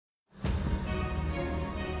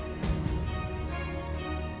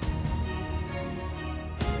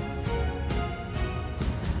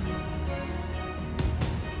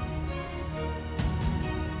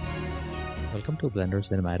to Blender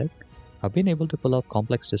Cinematic. I've been able to pull off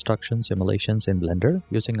complex destruction simulations in Blender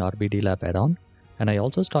using RBDLab Addon, and I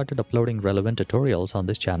also started uploading relevant tutorials on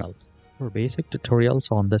this channel. For basic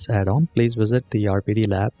tutorials on this add-on, please visit the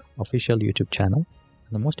RBDLab official YouTube channel.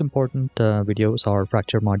 The most important videos are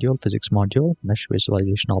fracture module, physics module, mesh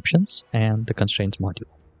visualization options, and the constraints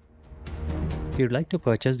module. If you'd like to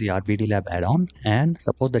purchase the RBDLab add-on and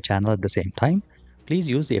support the channel at the same time, please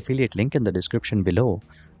use the affiliate link in the description below,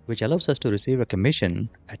 which allows us to receive a commission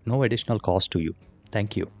at no additional cost to you.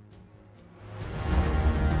 Thank you.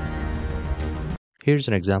 Here's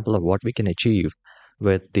an example of what we can achieve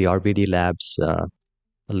with the RBDLab's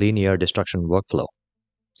linear destruction workflow.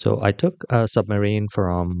 So I took a submarine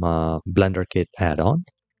from BlenderKit add-on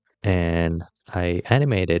and I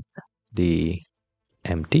animated the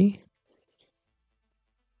A.N.T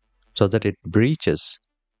so that it breaches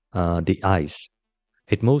the ice.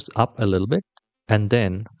 It moves up a little bit and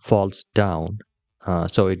then falls down,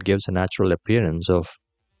 so it gives a natural appearance of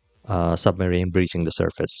submarine breaching the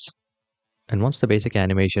surface. And once the basic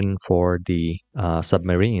animation for the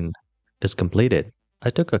submarine is completed, I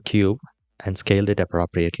took a cube and scaled it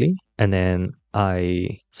appropriately, and then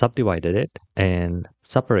I subdivided it and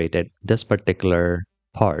separated this particular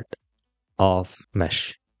part of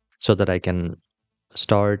mesh so that I can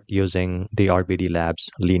start using the RBDLab's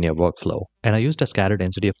linear workflow. And I used a scatter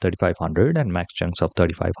density of 3500 and max chunks of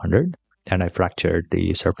 3500, and I fractured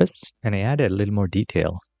the surface and I added a little more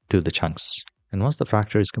detail to the chunks. And once the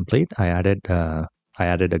fracture is complete, I added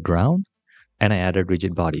a ground and I added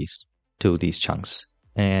rigid bodies to these chunks.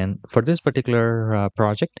 And for this particular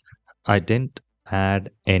project, I didn't add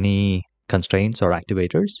any constraints or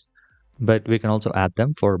activators, but we can also add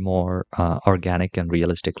them for more organic and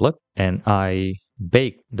realistic look. And I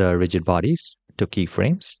baked the rigid bodies to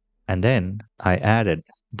keyframes, and then I added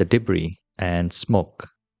the debris and smoke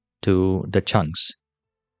to the chunks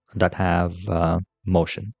that have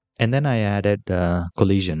motion. And then I added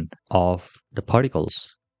collision of the particles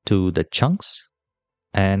to the chunks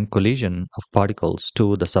and collision of particles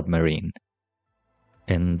to the submarine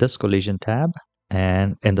in this collision tab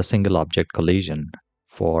and in the single object collision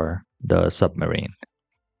for the submarine.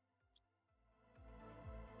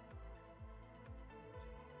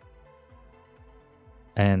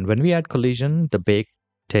 And when we add collision, the bake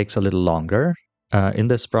takes a little longer. In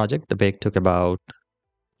this project, the bake took about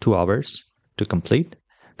 2 hours to complete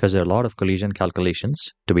because there are a lot of collision calculations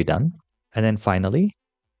to be done. And then finally,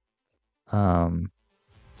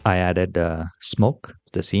 I added smoke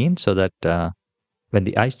to the scene so that when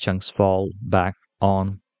the ice chunks fall back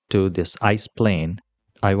onto this ice plane,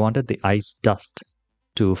 I wanted the ice dust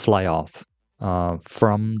to fly off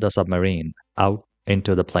from the submarine out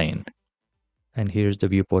into the plane. And here's the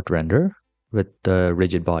viewport render with the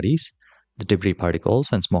rigid bodies, the debris particles,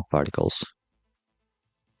 and smoke particles.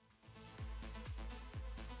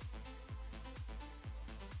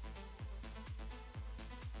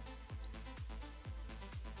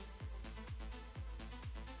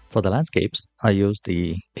 For the landscapes, I use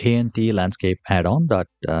the A.N.T landscape add-on that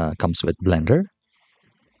comes with Blender.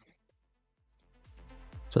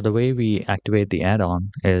 So the way we activate the add-on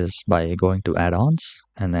is by going to add-ons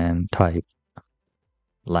and then type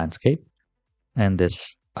landscape and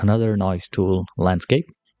this another noise tool landscape,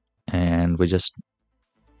 and we just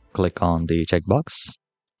click on the checkbox,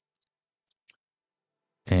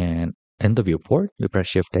 and in the viewport we press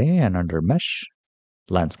Shift A and under mesh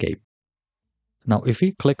landscape. Now if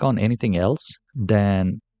we click on anything else,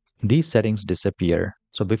 then these settings disappear.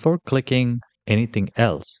 So before clicking anything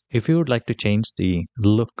else, if you would like to change the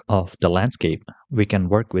look of the landscape, we can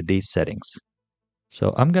work with these settings.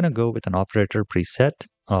 So I'm going to go with an operator preset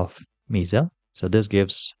of Mesa. So this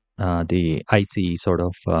gives the icy sort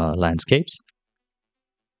of landscapes.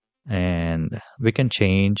 And we can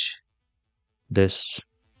change this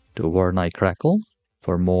to Warnai Crackle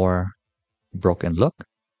for more broken look.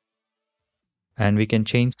 And we can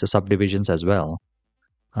change the subdivisions as well,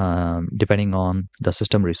 depending on the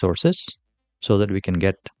system resources, so that we can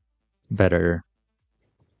get better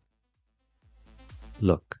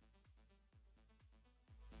look.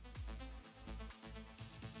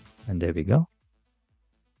 And there we go.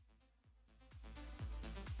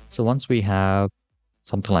 So once we have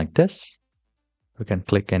something like this, we can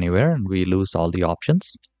click anywhere and we lose all the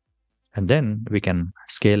options. And then we can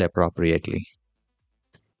scale appropriately.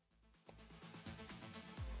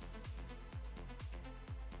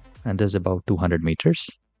 And this is about 200 meters.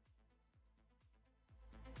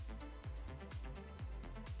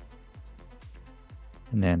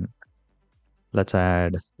 And then let's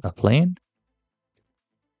add a plane.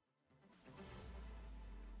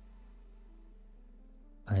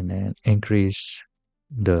 and then increase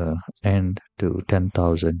the end to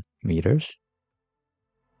 10,000 meters.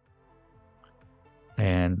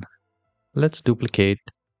 And let's duplicate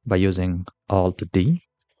by using Alt-D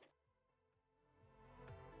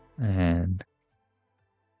and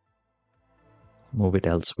move it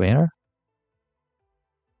elsewhere.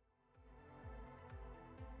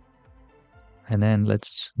 And then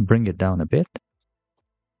let's bring it down a bit.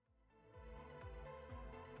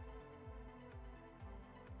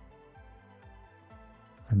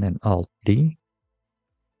 And then Alt-D.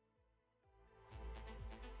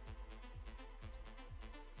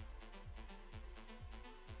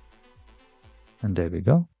 And there we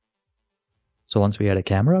go. So once we add a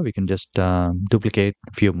camera, we can just duplicate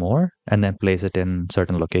a few more and then place it in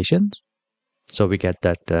certain locations. So we get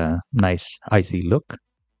that nice icy look.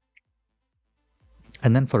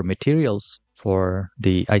 And then for materials for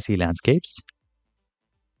the icy landscapes,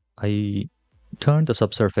 I turned the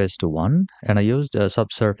subsurface to 1 and I used a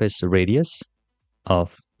subsurface radius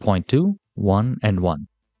of 0.2, 1, and 1.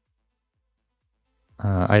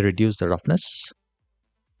 I reduced the roughness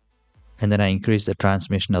and then I increased the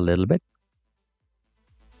transmission a little bit.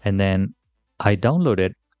 And then I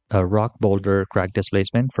downloaded a rock boulder crack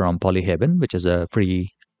displacement from Polyhaven, which is a free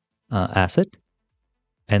asset.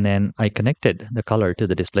 And then I connected the color to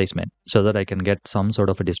the displacement so that I can get some sort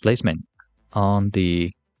of a displacement on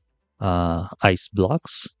the ice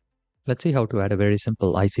blocks. Let's see how to add a very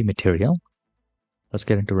simple icy material. Let's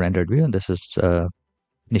get into rendered view. And this is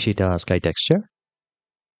Nishita sky texture.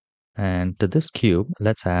 And to this cube,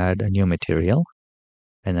 let's add a new material.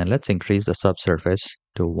 And then let's increase the subsurface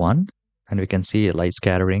to 1. And we can see a light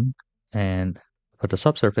scattering. And for the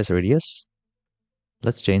subsurface radius,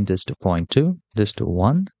 let's change this to 0.2, this to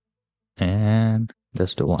 1, and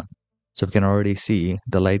this to 1. So we can already see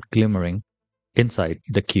the light glimmering inside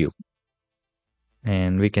the cube.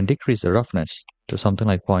 And we can decrease the roughness to something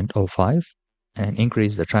like 0.05 and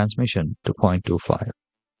increase the transmission to 0.25.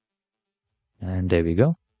 And there we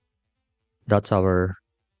go. That's our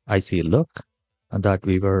icy look that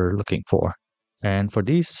we were looking for. And for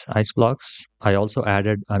these ice blocks, I also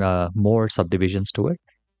added more subdivisions to it.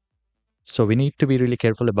 So we need to be really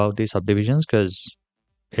careful about these subdivisions because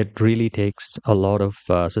it really takes a lot of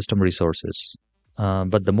system resources.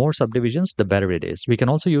 But the more subdivisions, the better it is. We can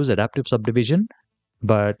also use adaptive subdivision,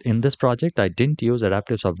 but in this project, I didn't use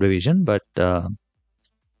adaptive subdivision. But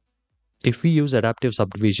if we use adaptive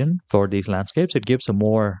subdivision for these landscapes, it gives a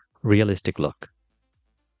more realistic look.